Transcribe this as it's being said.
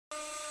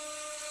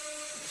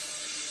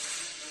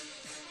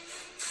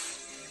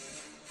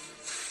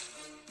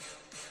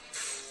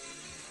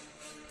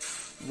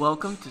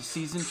Welcome to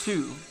Season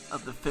 2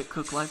 of the Fit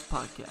Cook Life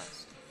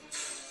Podcast.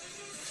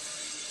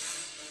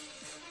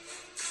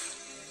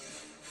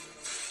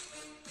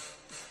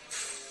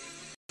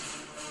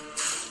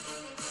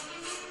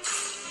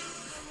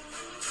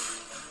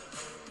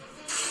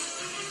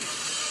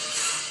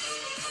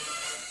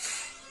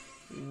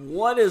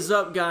 What is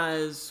up,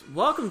 guys?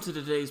 Welcome to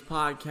today's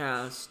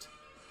podcast,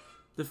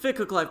 the Fit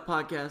Cook Life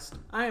Podcast.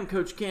 I am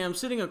Coach Cam.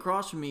 Sitting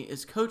across from me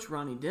is Coach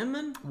Ronnie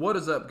Denman. What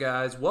is up,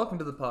 guys? Welcome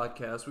to the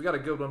podcast. We got a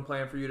good one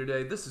planned for you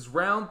today. This is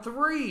round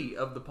 3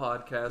 of the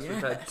podcast. Yes.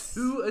 We've had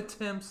 2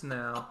 attempts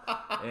now,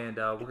 and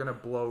we're gonna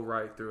blow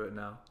right through it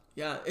now.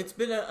 Yeah, it's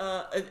been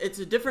it's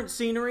a different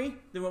scenery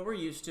than what we're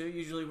used to.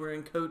 Usually we're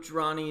in Coach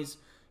Ronnie's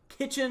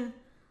kitchen.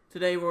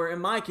 Today we're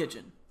in my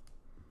kitchen.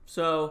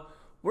 So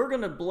we're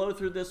going to blow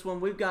through this one.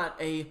 We've got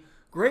a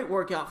great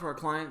workout for our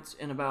clients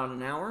in about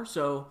an hour.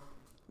 So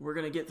we're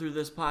going to get through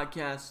this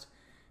podcast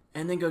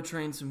and then go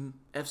train some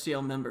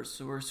FCL members.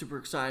 So we're super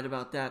excited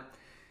about that.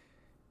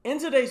 In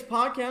today's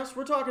podcast,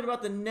 we're talking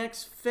about the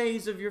next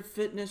phase of your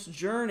fitness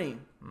journey.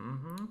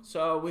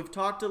 So we've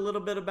talked a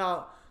little bit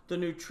about the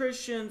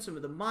nutrition, some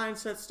of the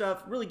mindset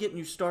stuff, really getting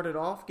you started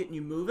off, getting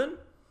you moving.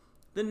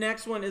 The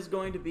next one is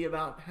going to be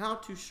about how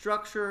to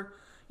structure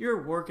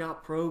your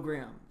workout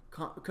program.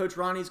 Coach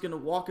Ronnie's going to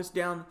walk us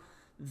down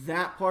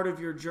that part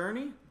of your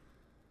journey.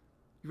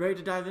 You ready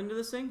to dive into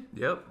this thing?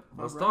 Yep.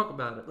 Let's talk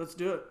about it. Let's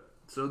do it.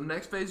 So the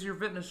next phase of your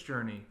fitness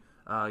journey,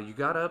 you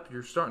got up,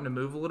 you're starting to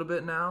move a little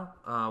bit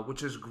now,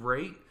 which is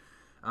great,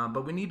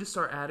 but we need to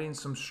start adding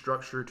some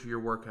structure to your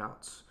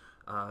workouts.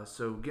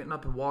 So getting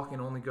up and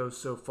walking only goes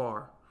so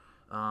far.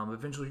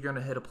 Eventually you're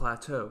going to hit a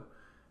plateau,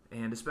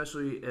 and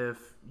especially if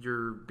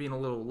you're being a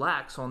little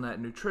lax on that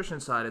nutrition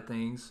side of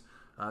things,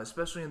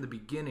 especially in the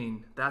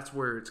beginning, that's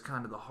where it's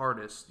kind of the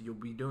hardest. You'll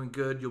be doing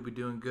good,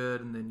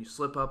 and then you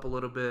slip up a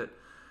little bit.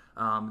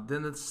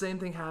 Then the same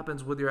thing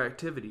happens with your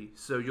activity.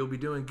 So you'll be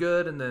doing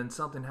good, and then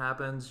something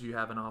happens, you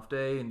have an off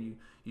day, and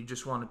you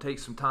just want to take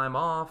some time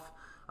off,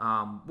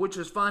 which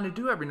is fine to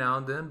do every now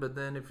and then, but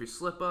then if you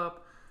slip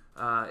up,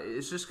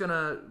 it's just going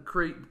to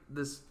create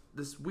this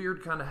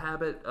weird kind of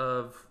habit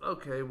of,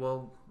 okay,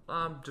 well,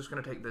 I'm just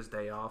going to take this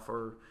day off,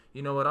 or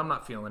you know what, I'm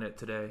not feeling it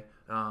today.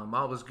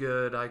 I was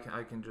good. I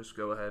can just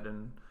go ahead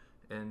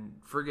and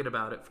forget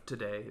about it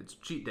today. It's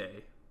cheat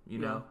day, you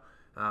know.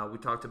 We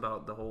talked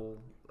about the whole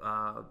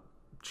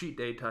cheat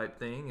day type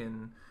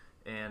thing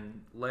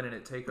and letting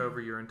it take over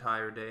your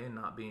entire day and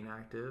not being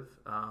active.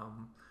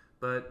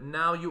 But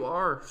now you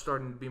are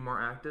starting to be more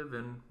active,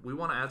 and we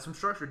want to add some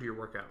structure to your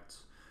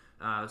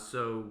workouts.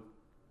 So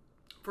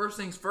first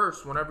things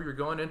first, whenever you're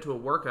going into a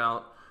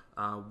workout,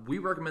 we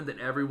recommend that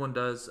everyone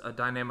does a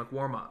dynamic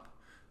warm-up.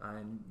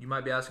 And you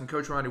might be asking,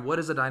 Coach Ronnie, what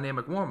is a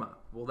dynamic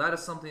warm-up? Well, that is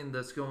something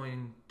that's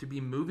going to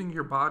be moving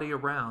your body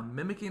around,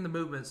 mimicking the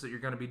movements that you're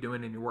going to be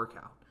doing in your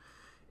workout.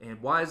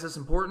 And why is this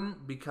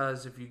important?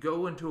 Because if you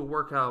go into a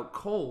workout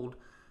cold,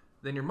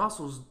 then your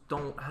muscles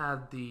don't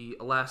have the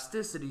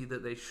elasticity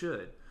that they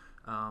should.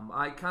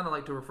 I kind of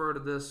like to refer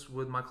to this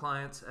with my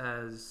clients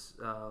as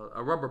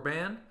a rubber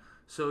band.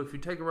 So if you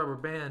take a rubber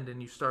band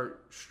and you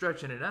start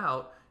stretching it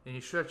out, and you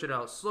stretch it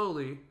out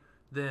slowly,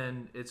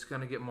 then it's going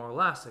to get more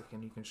elastic,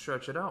 and you can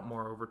stretch it out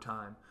more over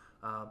time.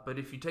 But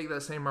if you take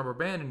that same rubber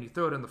band and you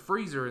throw it in the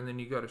freezer and then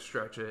you go to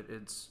stretch it,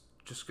 it's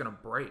just going to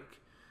break.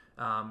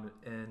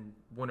 And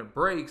when it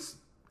breaks,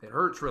 it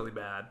hurts really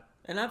bad.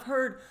 And I've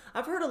heard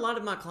a lot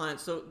of my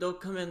clients, so they'll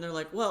come in, they're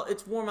like, well,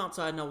 it's warm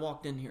outside and I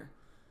walked in here.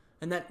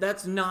 And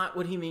that's not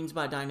what he means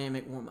by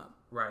dynamic warm-up.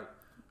 Right.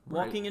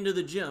 Walking into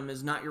the gym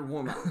is not your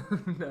warm-up.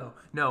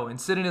 No,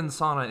 and sitting in the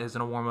sauna isn't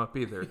a warm-up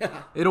either.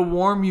 Yeah. It'll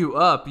warm you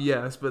up,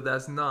 yes, but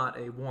that's not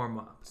a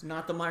warm-up. It's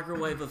not the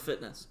microwave of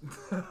fitness.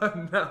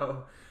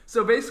 No.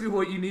 So basically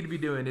what you need to be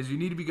doing is you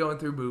need to be going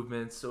through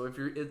movements. So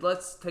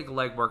let's take a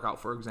leg workout,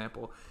 for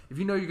example. If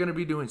you know you're going to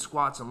be doing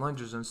squats and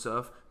lunges and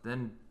stuff,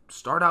 then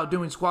start out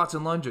doing squats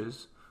and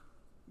lunges,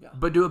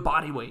 but do a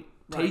body weight.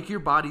 Right. Take your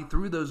body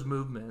through those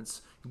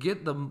movements.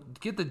 Get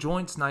the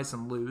joints nice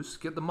and loose.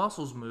 Get the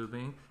muscles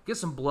moving. Get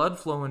some blood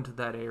flowing to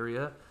that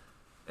area,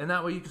 and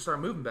that way you can start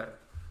moving better.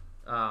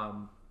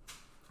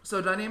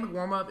 So dynamic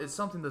warm up is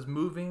something that's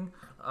moving.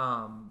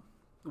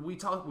 We've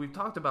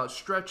talked about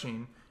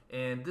stretching,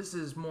 and this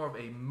is more of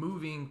a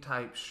moving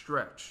type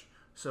stretch.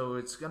 So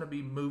it's going to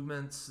be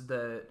movements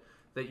that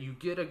you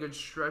get a good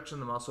stretch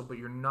in the muscle, but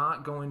you're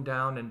not going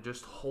down and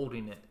just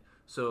holding it.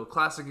 So a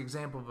classic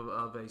example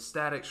of a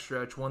static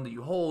stretch, one that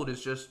you hold,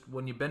 is just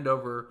when you bend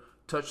over,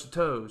 touch the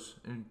toes,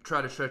 and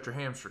try to stretch your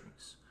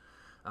hamstrings.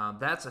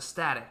 That's a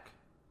static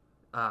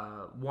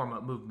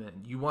warm-up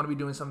movement. You want to be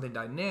doing something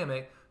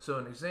dynamic. So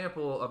an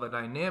example of a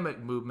dynamic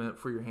movement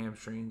for your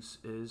hamstrings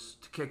is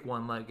to kick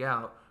one leg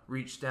out,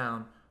 reach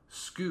down,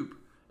 scoop,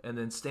 and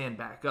then stand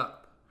back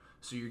up.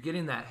 So you're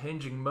getting that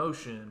hinging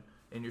motion,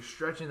 and you're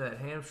stretching that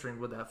hamstring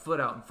with that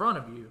foot out in front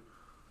of you,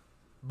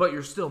 but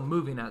you're still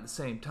moving at the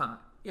same time.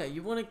 Yeah,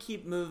 you want to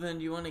keep moving.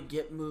 You want to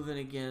get moving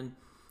again.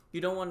 You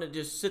don't want to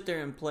just sit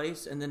there in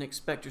place and then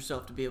expect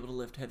yourself to be able to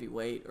lift heavy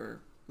weight or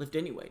lift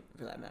any weight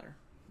for that matter.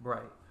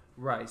 Right.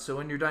 Right. So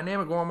in your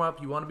dynamic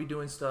warm-up, you want to be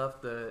doing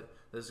stuff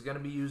that's going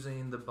to be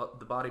using the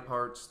body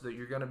parts that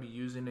you're going to be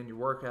using in your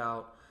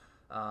workout.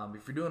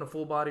 If you're doing a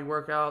full body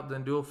workout,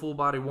 then do a full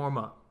body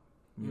warm-up.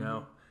 You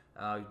know,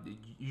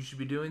 you should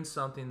be doing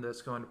something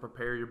that's going to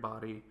prepare your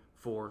body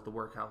for the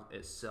workout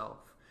itself.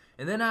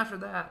 And then after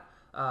that,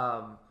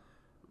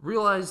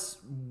 realize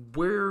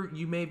where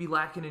you may be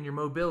lacking in your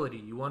mobility.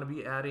 You want to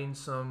be adding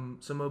some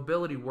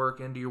mobility work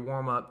into your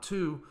warm-up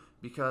too,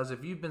 because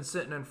if you've been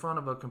sitting in front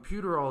of a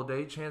computer all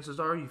day, chances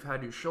are you've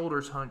had your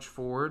shoulders hunched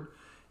forward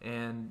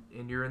and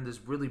you're in this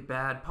really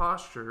bad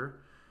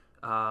posture,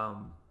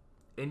 and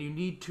you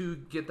need to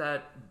get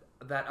that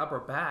upper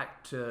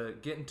back to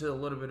get into a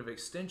little bit of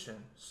extension.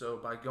 So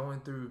by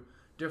going through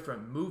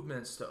different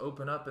movements to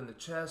open up in the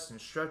chest and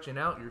stretching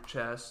out your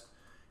chest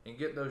and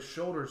get those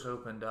shoulders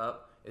opened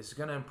up, it's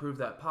going to improve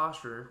that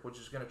posture, which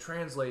is going to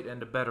translate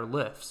into better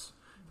lifts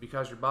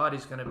because your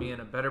body's going to be in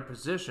a better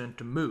position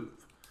to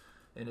move.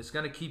 And it's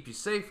going to keep you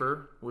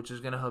safer, which is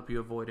going to help you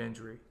avoid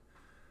injury.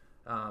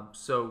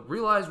 So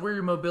realize where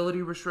your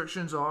mobility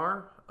restrictions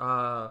are.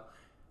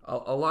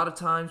 A lot of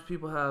times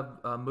people have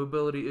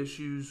mobility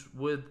issues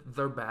with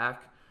their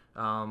back.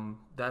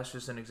 That's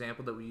just an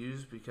example that we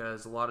use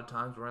because a lot of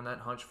times we're in that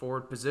hunch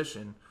forward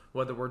position,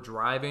 whether we're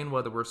driving,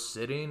 whether we're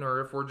sitting,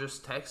 or if we're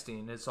just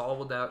texting. It's all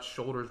without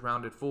shoulders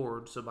rounded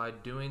forward. So by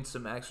doing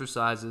some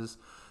exercises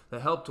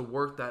that help to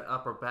work that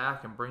upper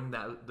back and bring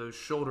those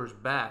shoulders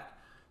back,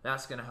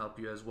 that's going to help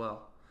you as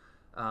well.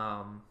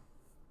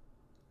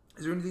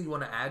 Is there anything you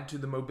want to add to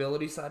the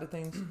mobility side of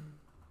things?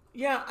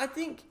 Yeah, I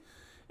think,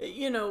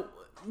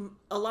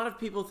 a lot of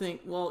people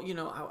think, well,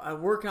 I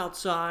work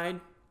outside.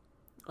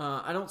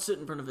 I don't sit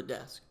in front of a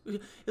desk.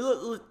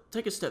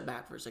 Take a step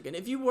back for a second.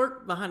 If you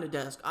work behind a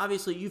desk,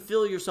 obviously you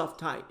feel yourself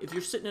tight. If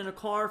you're sitting in a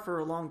car for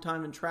a long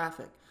time in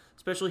traffic,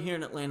 especially here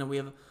in Atlanta, we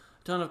have a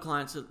ton of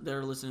clients that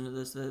are listening to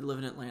this that live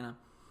in Atlanta.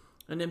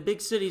 And in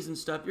big cities and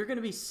stuff, you're going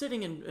to be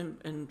sitting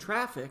in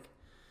traffic.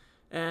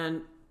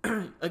 And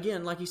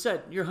again, like you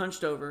said, you're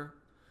hunched over.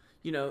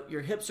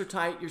 Your hips are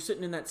tight. You're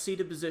sitting in that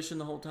seated position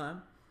the whole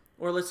time.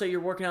 Or let's say you're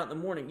working out in the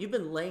morning. You've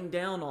been laying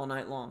down all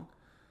night long.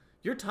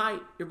 You're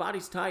tight. Your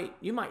body's tight.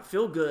 You might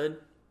feel good,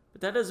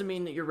 but that doesn't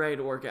mean that you're ready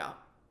to work out.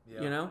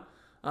 Yeah.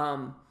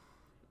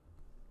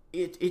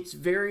 It's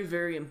very,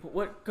 very important.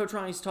 What Coach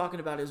Ronnie's talking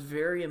about is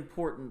very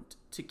important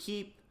to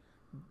keep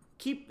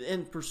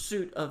in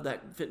pursuit of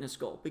that fitness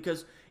goal.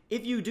 Because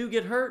if you do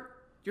get hurt,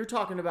 you're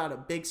talking about a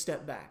big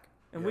step back.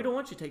 And we don't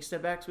want you to take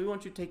step backs. We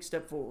want you to take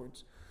step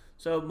forwards.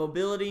 So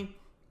mobility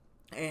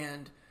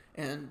and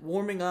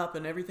warming up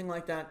and everything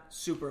like that,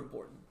 super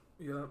important.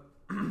 Yeah.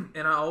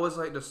 And I always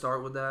like to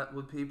start with that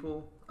with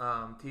people,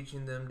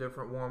 teaching them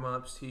different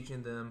warm-ups,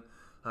 teaching them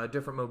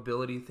different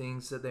mobility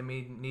things that they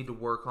may need to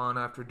work on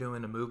after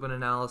doing a movement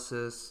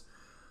analysis.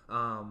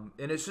 And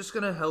it's just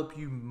going to help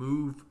you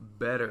move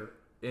better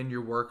in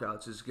your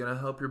workouts. It's going to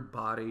help your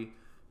body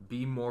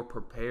be more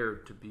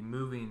prepared to be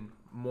moving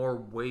more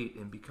weight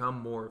and become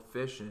more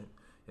efficient.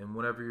 And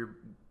whenever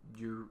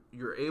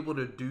you're able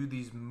to do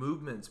these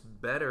movements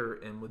better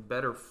and with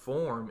better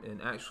form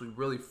and actually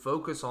really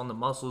focus on the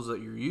muscles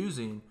that you're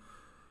using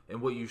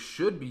and what you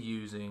should be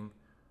using,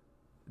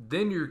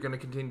 then you're going to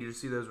continue to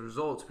see those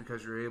results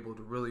because you're able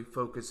to really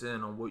focus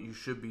in on what you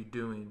should be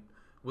doing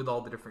with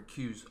all the different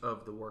cues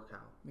of the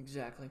workout.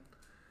 Exactly.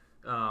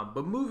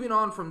 But moving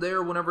on from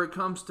there, whenever it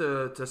comes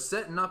to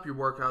setting up your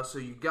workout, so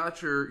you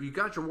got your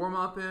warm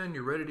up in,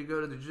 you're ready to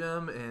go to the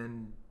gym,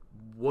 and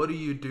what do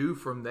you do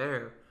from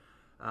there?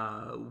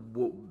 A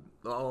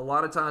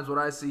lot of times what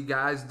I see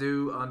guys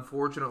do,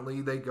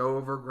 unfortunately, they go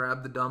over,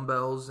 grab the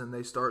dumbbells, and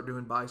they start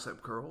doing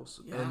bicep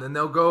curls. Yeah. And then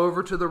they'll go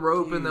over to the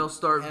rope and they'll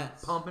start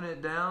pumping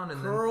it down.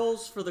 And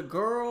curls for the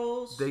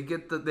girls. They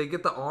get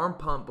the arm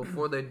pump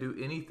before they do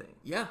anything.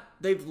 Yeah,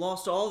 they've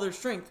lost all their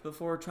strength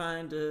before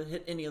trying to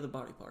hit any other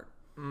body part.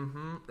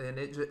 Mm-hmm. And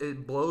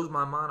it blows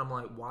my mind. I'm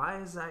like,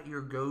 why is that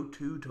your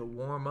go-to to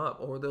warm up?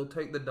 Or they'll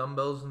take the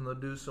dumbbells and they'll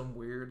do some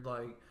weird,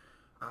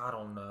 I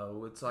don't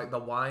know. It's like the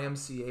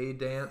YMCA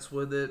dance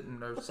with it,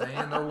 and they're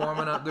saying they're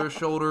warming up their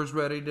shoulders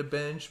ready to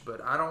bench,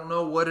 but I don't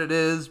know what it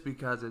is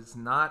because it's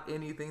not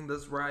anything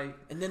that's right.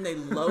 And then they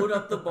load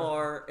up the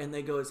bar, and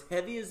they go as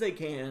heavy as they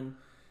can,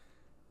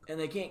 and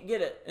they can't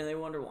get it, and they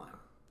wonder why.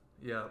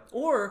 Yeah.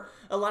 Or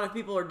a lot of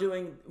people are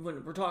doing,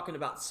 when we're talking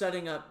about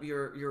setting up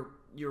your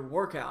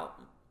workout,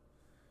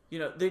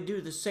 they do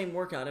the same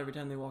workout every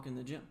time they walk in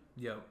the gym.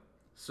 Yeah.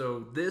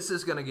 So this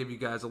is going to give you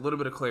guys a little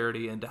bit of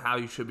clarity into how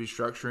you should be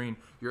structuring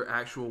your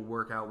actual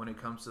workout when it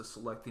comes to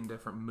selecting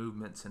different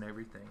movements and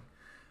everything.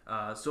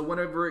 So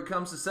whenever it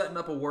comes to setting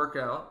up a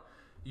workout,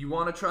 you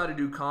want to try to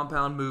do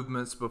compound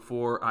movements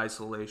before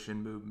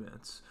isolation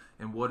movements.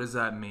 And what does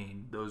that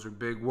mean? Those are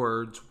big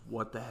words.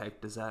 What the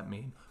heck does that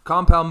mean?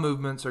 Compound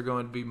movements are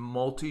going to be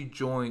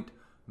multi-joint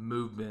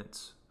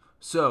movements.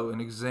 So an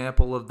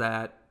example of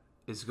that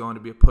is going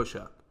to be a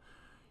push-up.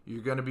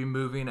 You're going to be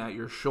moving at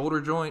your shoulder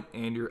joint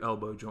and your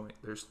elbow joint.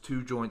 There's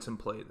two joints in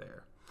play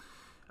there.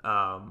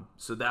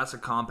 So that's a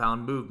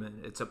compound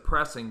movement. It's a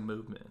pressing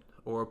movement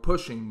or a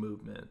pushing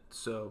movement.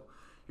 So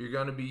you're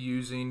going to be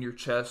using your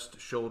chest,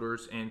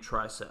 shoulders, and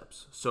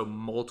triceps. So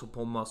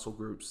multiple muscle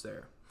groups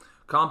there.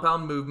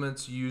 Compound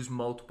movements use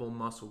multiple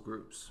muscle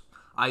groups.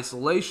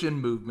 Isolation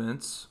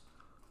movements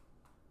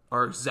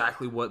are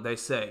exactly what they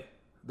say.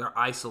 They're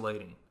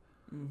isolating.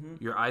 Mm-hmm.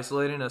 You're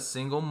isolating a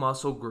single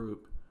muscle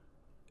group,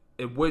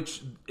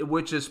 which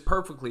is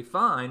perfectly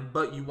fine,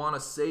 but you want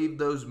to save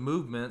those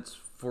movements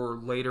for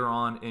later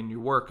on in your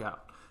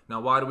workout.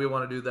 Now, why do we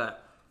want to do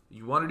that?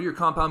 You want to do your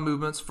compound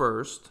movements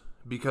first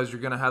because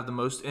you're going to have the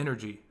most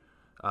energy.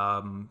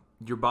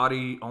 Your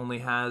body only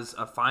has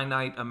a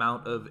finite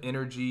amount of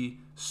energy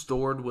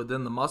stored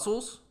within the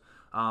muscles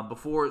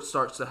before it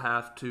starts to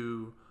have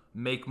to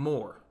make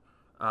more.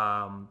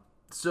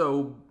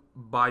 So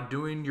by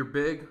doing your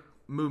big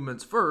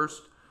movements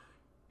first,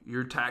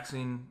 you're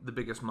taxing the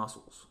biggest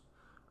muscles.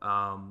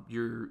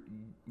 You're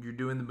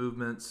doing the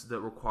movements that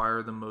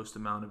require the most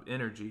amount of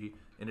energy,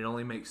 and it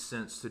only makes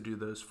sense to do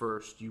those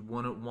first. You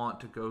wouldn't want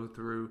to go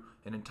through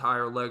an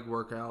entire leg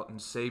workout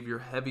and save your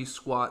heavy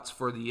squats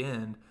for the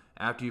end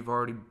after you've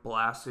already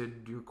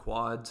blasted your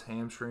quads,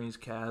 hamstrings,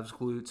 calves,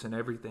 glutes, and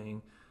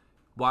everything.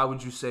 Why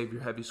would you save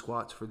your heavy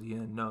squats for the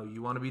end? No,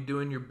 you want to be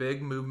doing your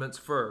big movements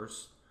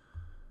first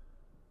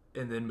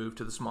and then move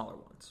to the smaller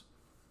ones.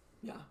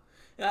 Yeah.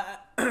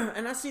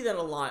 And I see that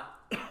a lot.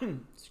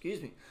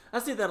 Excuse me. I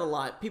see that a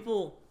lot.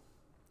 People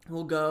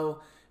will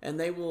go and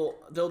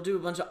they'll do a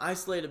bunch of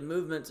isolated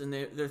movements, and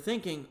they're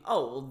thinking,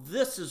 oh, well,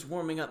 this is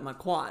warming up my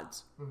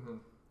quads. Mm-hmm.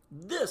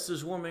 This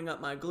is warming up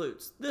my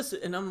glutes.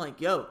 And I'm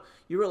like, yo,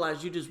 you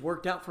realize you just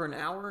worked out for an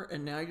hour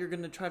and now you're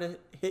going to try to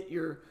hit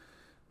your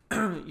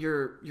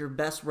your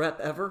best rep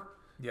ever,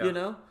 you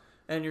know?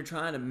 And you're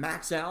trying to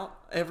max out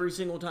every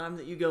single time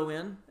that you go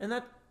in,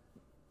 and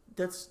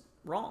that's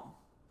wrong.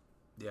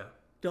 Yeah.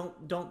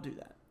 Don't do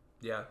that.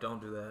 Yeah, don't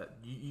do that.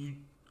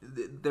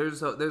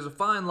 There's a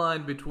fine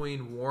line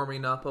between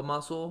warming up a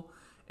muscle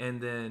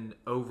and then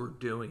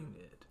overdoing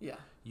it. Yeah.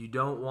 You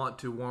don't want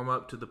to warm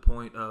up to the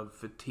point of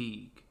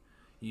fatigue.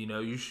 You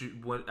know,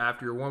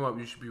 after your warm up,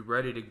 you should be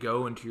ready to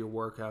go into your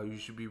workout. You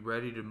should be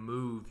ready to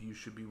move. You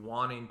should be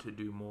wanting to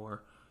do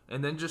more,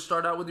 and then just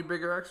start out with your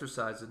bigger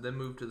exercises, and then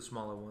move to the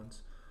smaller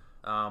ones.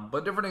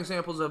 But different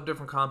examples of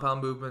different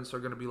compound movements are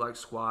going to be like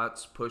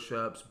squats,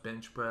 push-ups,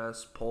 bench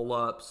press,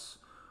 pull-ups.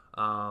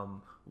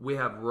 We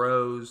have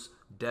rows,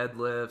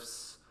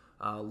 deadlifts,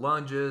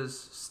 lunges,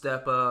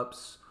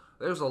 step-ups.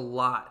 There's a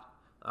lot.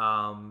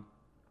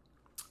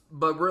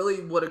 But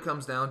really what it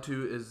comes down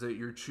to is that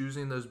you're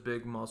choosing those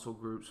big muscle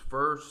groups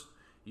first.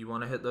 You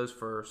want to hit those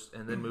first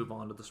and then move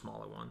on to the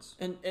smaller ones.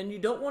 And you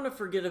don't want to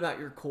forget about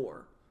your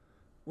core.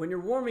 When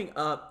you're warming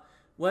up,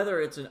 whether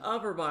it's an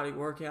upper body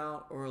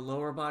workout or a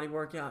lower body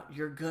workout,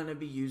 you're going to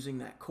be using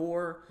that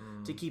core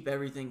to keep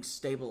everything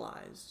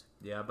stabilized.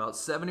 Yeah, about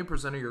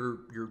 70% of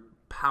your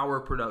power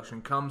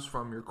production comes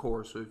from your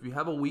core. So if you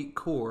have a weak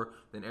core,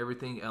 then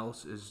everything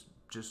else is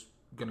just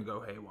gonna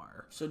go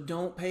haywire. So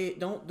don't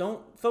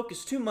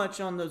focus too much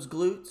on those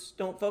glutes.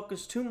 Don't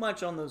focus too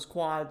much on those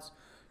quads,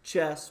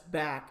 chest,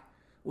 back,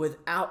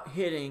 without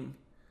hitting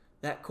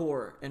that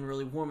core and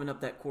really warming up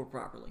that core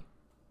properly.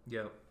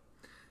 Yep.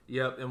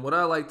 And what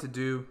I like to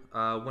do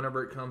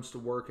whenever it comes to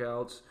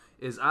workouts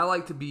is I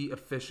like to be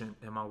efficient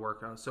in my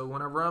workouts. So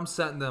whenever I'm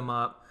setting them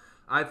up,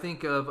 I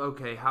think of,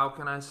 okay, how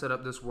can I set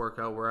up this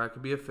workout where I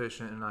can be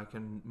efficient and I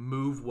can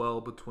move well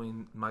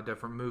between my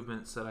different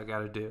movements that I got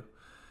to do.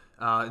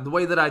 And the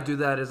way that I do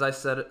that is I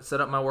set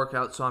up my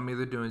workout so I'm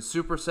either doing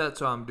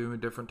supersets or I'm doing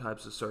different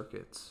types of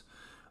circuits.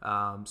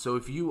 So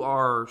if you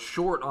are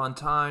short on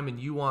time and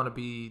you want to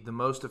be the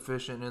most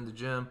efficient in the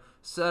gym,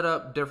 set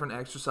up different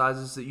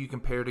exercises that you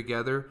can pair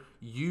together.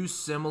 Use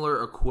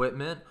similar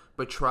equipment,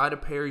 but try to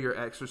pair your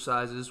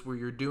exercises where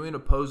you're doing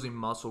opposing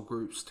muscle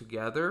groups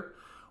together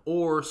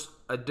or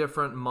a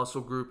different muscle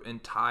group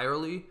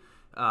entirely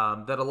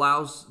that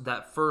allows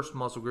that first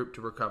muscle group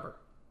to recover.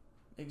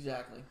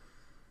 Exactly.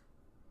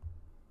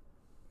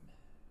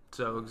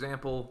 So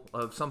example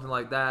of something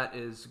like that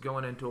is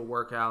going into a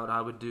workout,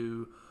 I would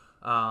do,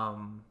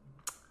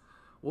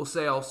 we'll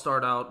say I'll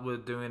start out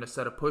with doing a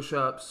set of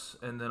push-ups,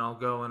 and then I'll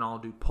go and I'll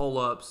do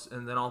pull-ups,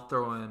 and then I'll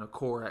throw in a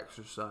core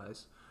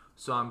exercise.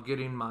 So I'm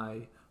getting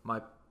my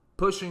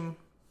pushing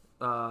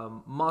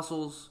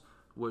muscles,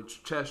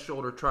 which chest,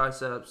 shoulder,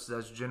 triceps,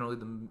 that's generally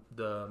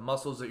the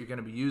muscles that you're going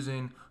to be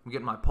using. I'm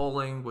getting my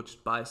pulling, which is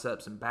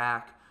biceps and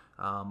back,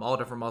 all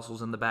different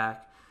muscles in the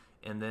back,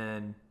 and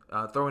then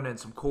throwing in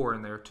some core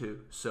in there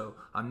too. So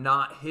I'm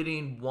not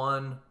hitting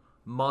one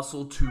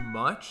muscle too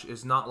much.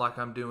 It's not like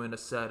I'm doing a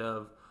set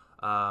of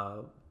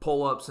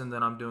pull-ups and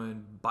then I'm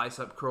doing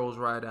bicep curls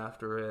right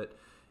after it,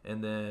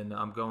 and then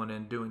I'm going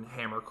and doing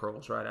hammer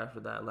curls right after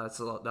that.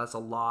 That's a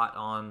lot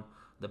on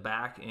the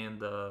back and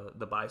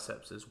the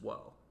biceps as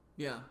well.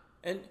 Yeah,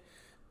 and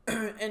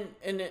then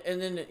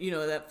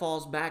that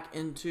falls back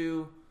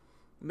into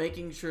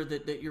making sure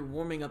that you're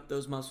warming up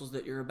those muscles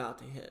that you're about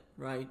to hit,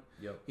 right?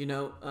 Yep.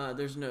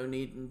 There's no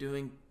need in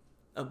doing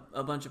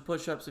a bunch of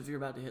push-ups if you're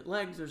about to hit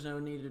legs. There's no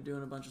need in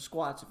doing a bunch of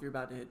squats if you're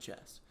about to hit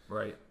chest.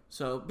 Right.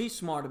 So be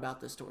smart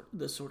about this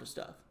sort of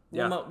stuff.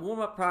 Warm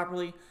up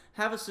properly.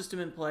 Have a system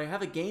in play.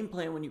 Have a game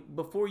plan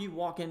before you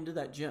walk into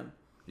that gym.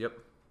 Yep.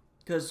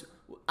 Because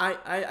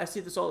I see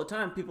this all the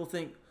time. People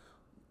think,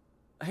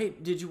 hey,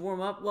 did you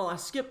warm up? Well, I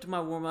skipped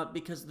my warm up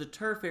because the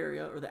turf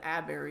area or the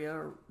ab area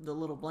or the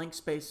little blank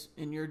space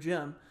in your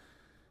gym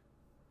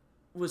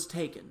was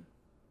taken.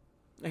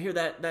 I hear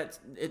that's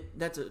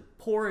a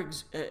poor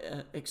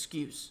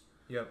excuse.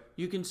 Yep.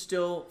 You can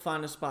still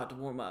find a spot to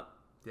warm up.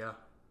 Yeah.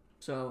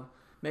 So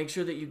make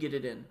sure that you get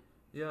it in.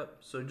 Yep.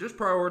 So just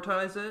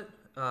prioritize it.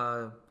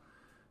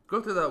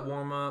 Go through that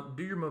warm up.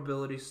 Do your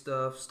mobility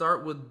stuff.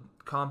 Start with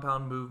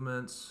compound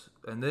movements,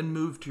 and then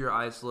move to your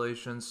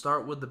isolation.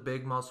 Start with the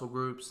big muscle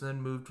groups,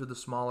 then move to the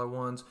smaller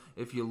ones.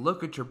 If you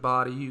look at your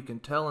body, you can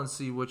tell and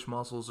see which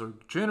muscles are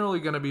generally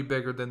going to be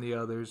bigger than the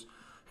others.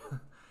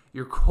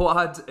 Your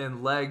quads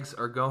and legs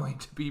are going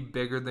to be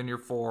bigger than your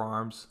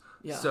forearms.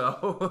 Yeah.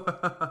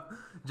 So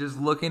just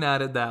looking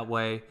at it that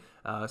way,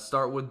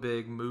 start with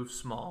big, move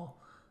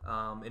small.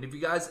 And if you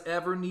guys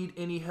ever need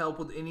any help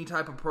with any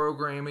type of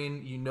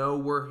programming, you know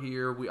we're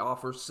here. We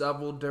offer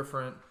several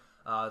different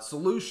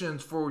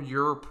solutions for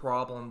your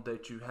problem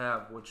that you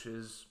have, which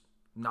is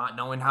not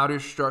knowing how to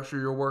structure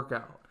your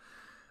workout.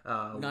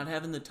 Not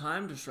having the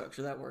time to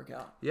structure that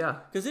workout. Yeah.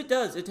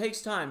 Because it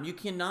takes time. You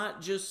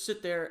cannot just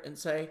sit there and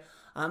say,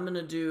 I'm going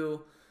to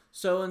do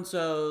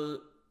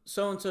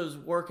so-and-so's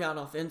workout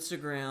off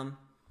Instagram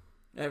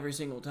every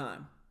single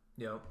time.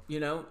 Yep. You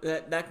know,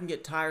 that can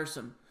get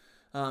tiresome.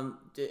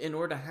 In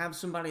order to have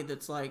somebody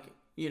that's like,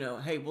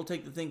 hey, we'll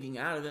take the thinking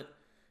out of it.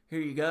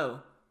 Here you go.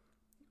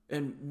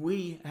 And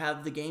we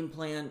have the game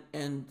plan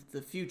and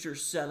the future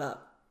set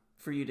up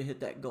for you to hit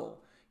that goal.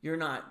 You're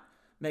not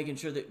making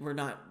sure that we're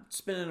not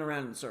spinning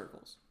around in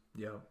circles.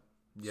 Yeah.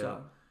 Yeah.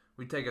 So,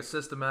 we take a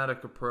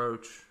systematic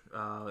approach,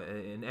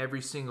 and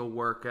every single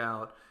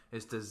workout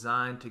is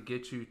designed to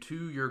get you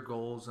to your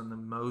goals in the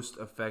most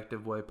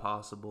effective way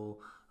possible,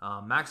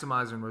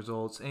 maximizing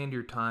results and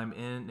your time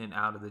in and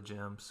out of the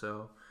gym.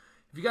 So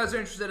if you guys are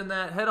interested in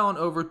that, head on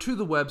over to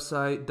the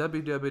website,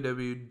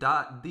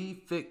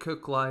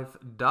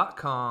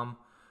 www.thefitcooklife.com.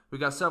 We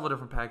got several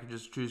different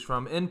packages to choose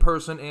from,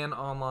 in-person and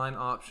online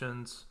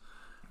options.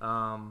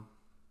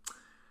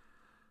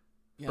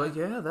 But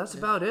yeah, that's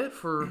about it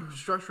for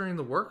structuring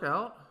the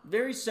workout.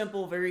 Very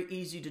simple, very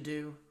easy to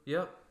do.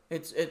 Yep.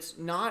 It's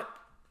not,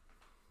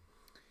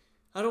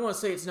 I don't want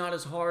to say it's not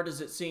as hard as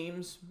it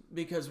seems,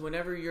 because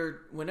whenever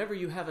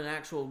you have an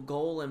actual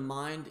goal in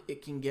mind,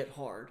 it can get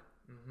hard.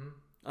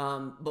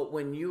 Mm-hmm. But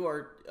when you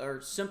are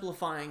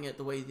simplifying it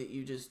the way that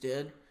you just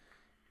did,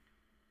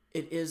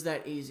 it is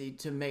that easy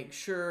to make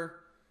sure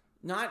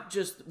not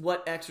just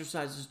what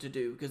exercises to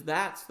do, because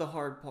that's the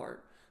hard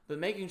part, but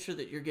making sure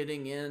that you're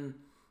getting in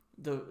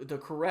the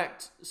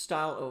correct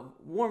style of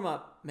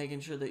warm-up,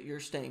 making sure that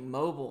you're staying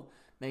mobile,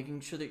 making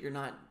sure that you're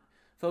not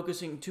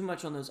focusing too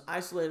much on those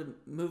isolated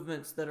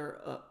movements that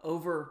are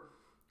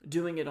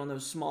overdoing it on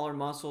those smaller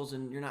muscles,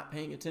 and you're not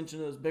paying attention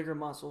to those bigger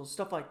muscles,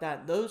 stuff like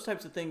that. Those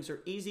types of things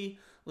are easy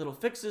little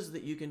fixes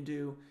that you can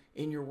do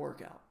in your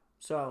workout.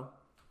 So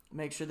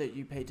make sure that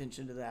you pay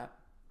attention to that.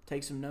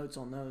 Take some notes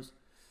on those.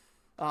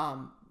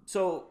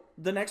 So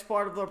the next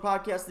part of our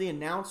podcast, the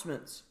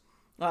announcements.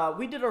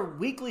 We did our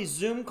weekly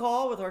Zoom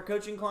call with our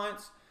coaching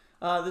clients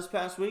this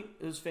past week.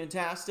 It was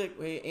fantastic.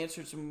 We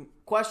answered some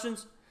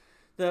questions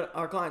that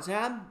our clients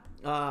had.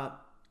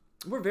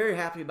 We're very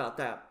happy about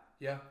that.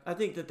 Yeah. I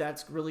think that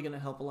that's really going to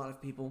help a lot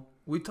of people.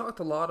 We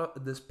talked a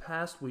lot this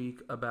past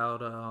week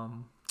about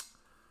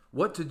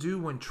what to do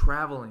when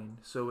traveling.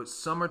 So it's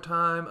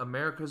summertime.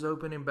 America's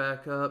opening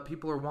back up.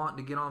 People are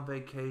wanting to get on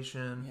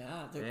vacation.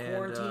 Yeah, the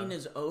quarantine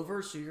is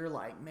over, so you're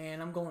like,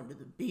 man, I'm going to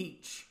the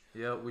beach.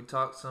 Yeah, we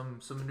talked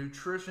some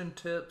nutrition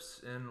tips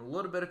and a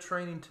little bit of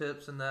training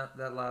tips in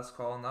that last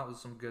call, and that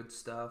was some good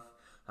stuff.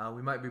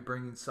 We might be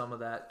bringing some of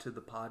that to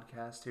the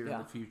podcast here in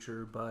the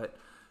future, but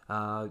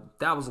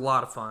that was a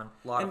lot of fun.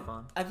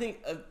 I think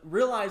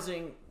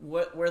realizing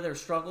where their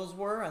struggles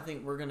were, I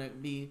think we're going to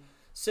be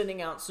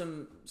sending out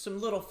some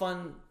little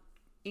fun,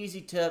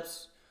 easy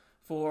tips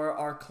for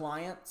our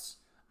clients,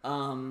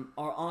 our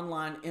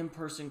online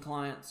in-person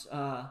clients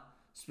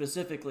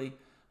specifically,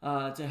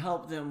 to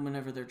help them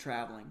whenever they're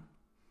traveling.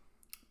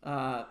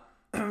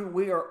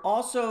 We are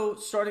also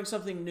starting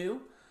something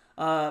new.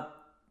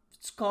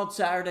 It's called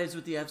Saturdays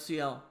with the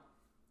FCL.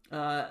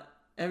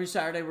 Every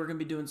Saturday we're going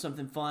to be doing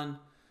something fun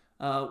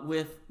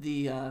with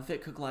the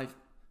Fit Cook Life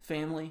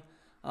family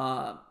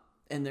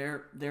and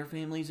their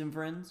families and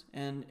friends,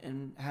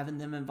 and having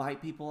them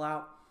invite people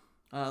out.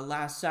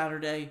 Last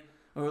Saturday,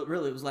 or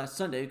really it was last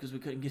Sunday because we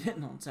couldn't get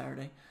in on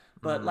Saturday,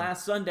 but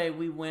last Sunday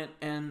we went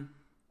and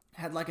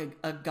had like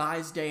a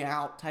guy's day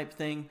out type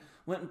thing.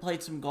 Went and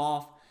played some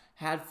golf,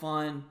 had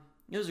fun.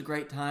 It was a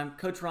great time.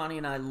 Coach Ronnie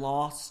and I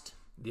lost.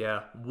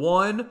 Yeah,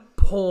 1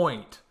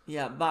 point.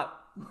 Yeah, but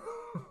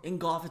in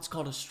golf it's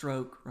called a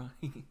stroke,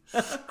 Ronnie.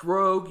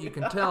 Stroke. You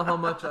can tell how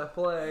much I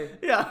play.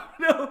 Yeah,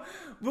 no,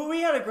 but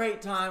we had a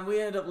great time. We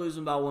ended up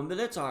losing by 1, but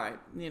it's all right.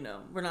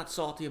 We're not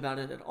salty about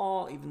it at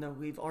all, even though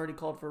we've already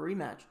called for a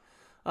rematch.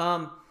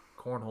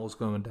 Cornhole's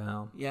going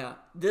down. Yeah.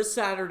 This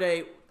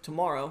Saturday,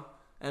 tomorrow,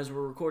 as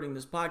we're recording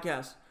this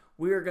podcast,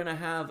 we are going to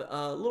have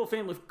a little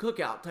family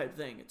cookout type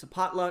thing. It's a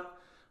potluck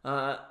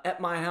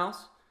at my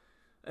house.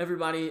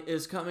 Everybody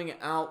is coming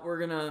out. We're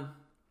going to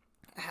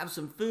have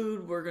some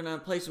food. We're going to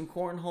play some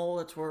cornhole.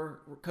 That's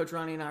where Coach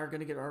Ronnie and I are going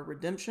to get our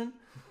redemption.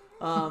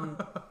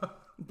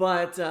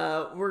 But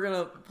we're going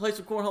to play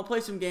some cornhole,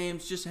 play some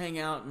games, just hang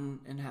out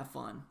and have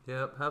fun.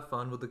 Yep, have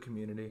fun with the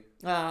community.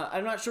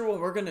 I'm not sure what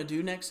we're going to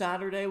do next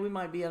Saturday. We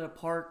might be at a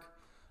park.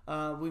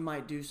 We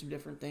might do some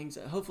different things.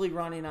 Hopefully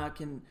Ronnie and I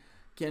can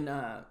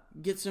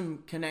get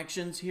some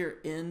connections here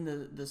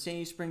in the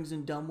Sandy Springs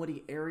and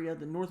Dunwoody area,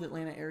 the North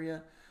Atlanta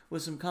area,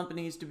 with some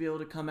companies to be able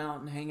to come out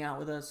and hang out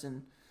with us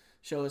and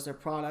show us their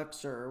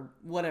products or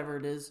whatever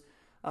it is.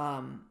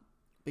 But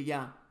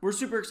yeah, we're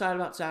super excited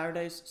about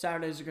Saturdays.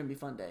 Saturdays are going to be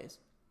fun days.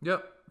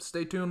 Yep.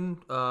 Stay tuned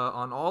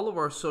on all of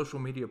our social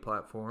media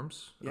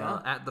platforms. Yeah.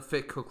 At The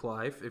Fit Cook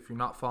Life. If you're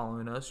not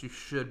following us, you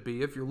should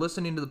be. If you're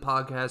listening to the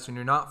podcast and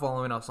you're not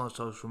following us on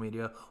social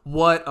media,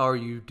 what are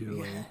you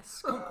doing?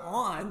 Yes, come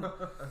on.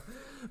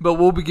 But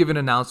we'll be giving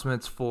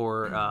announcements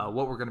for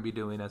what we're going to be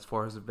doing as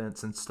far as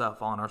events and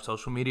stuff on our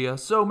social media.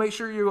 So make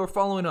sure you are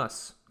following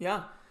us.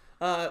 Yeah.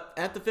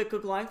 At The Fit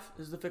Cook Life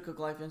is the Fit Cook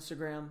Life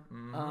Instagram.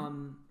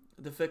 Mm-hmm.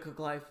 The Fit Cook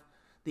Life,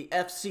 the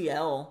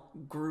FCL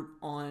group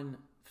on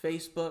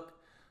Facebook.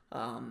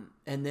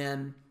 And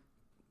then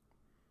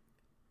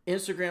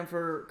Instagram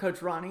for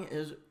Coach Ronnie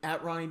is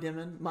at Ronnie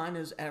Dimon. Mine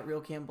is at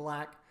Real Cam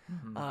Black.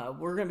 Mm-hmm.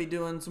 We're going to be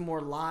doing some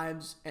more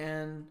lives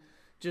and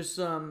just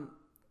some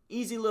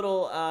easy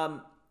little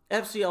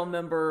FCL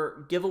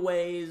member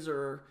giveaways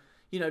or,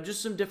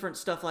 just some different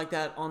stuff like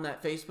that on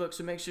that Facebook.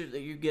 So make sure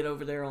that you get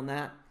over there on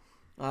that.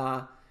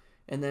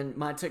 And then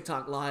my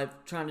TikTok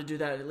live, trying to do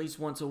that at least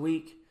once a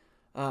week.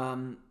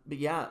 But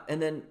yeah, and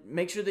then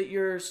make sure that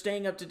you're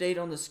staying up to date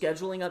on the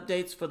scheduling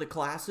updates for the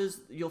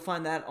classes. You'll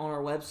find that on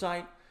our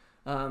website.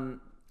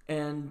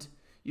 And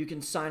you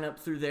can sign up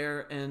through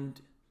there and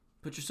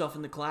put yourself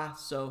in the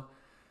class. So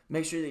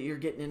make sure that you're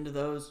getting into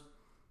those.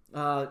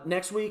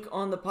 Next week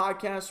on the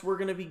podcast, we're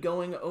going to be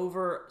going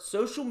over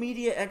social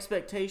media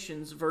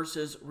expectations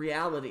versus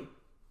reality.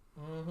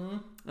 Mm-hmm.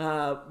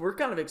 We're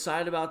kind of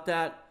excited about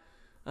that.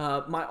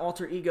 My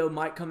alter ego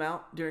might come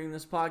out during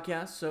this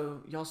podcast,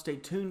 so y'all stay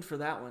tuned for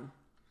that one.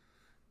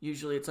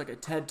 Usually it's like a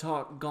TED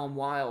Talk gone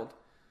wild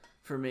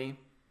for me.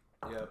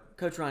 Yep.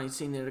 Coach Ronnie's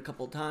seen it a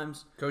couple of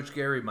times. Coach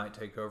Gary might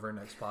take over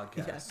next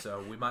podcast,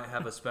 so we might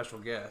have a special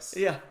guest.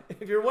 Yeah,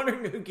 if you're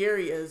wondering who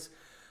Gary is,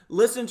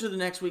 listen to the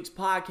next week's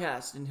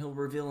podcast and he'll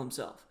reveal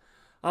himself.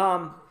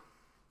 In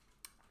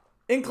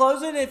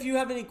closing, if you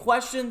have any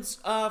questions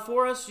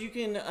for us, you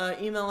can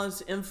email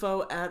us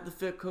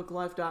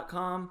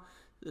info@thefitcooklife.com.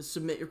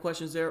 Submit your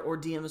questions there or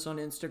DM us on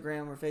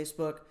Instagram or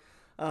Facebook.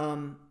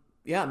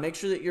 Make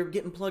sure that you're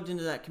getting plugged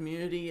into that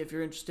community. If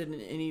you're interested in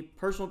any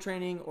personal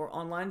training or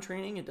online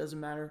training, it doesn't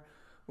matter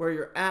where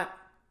you're at.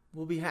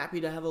 We'll be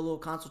happy to have a little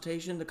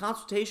consultation. The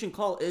consultation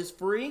call is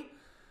free.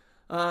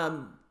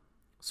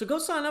 So go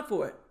sign up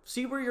for it.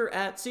 See where you're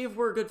at. See if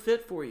we're a good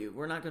fit for you.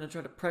 We're not going to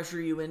try to pressure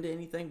you into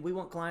anything. We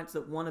want clients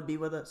that want to be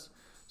with us.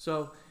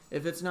 So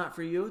if it's not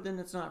for you, then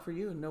it's not for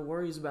you. No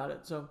worries about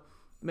it. So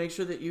make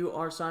sure that you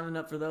are signing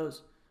up for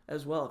those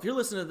as well. If you're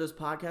listening to this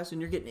podcast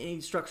and you're getting any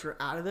structure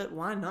out of it,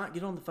 why not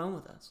get on the phone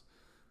with us?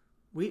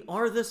 We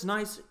are this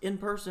nice in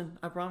person,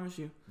 I promise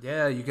you.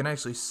 Yeah, you can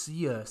actually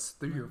see us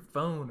through your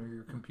phone or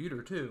your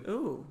computer too.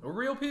 Ooh. We're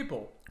real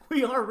people.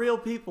 We are real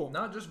people.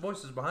 Not just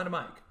voices behind a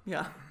mic.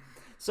 Yeah.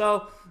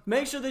 So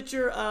make sure that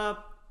you're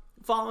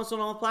following us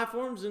on all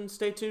platforms and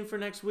stay tuned for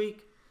next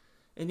week.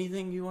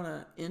 Anything you want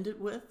to end it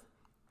with?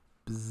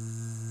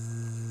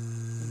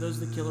 Are those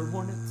the killer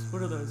hornets?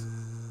 What are those?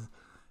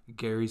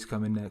 Gary's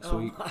coming next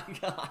week. Oh my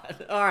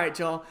God. All right,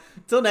 y'all.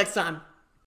 Till next time.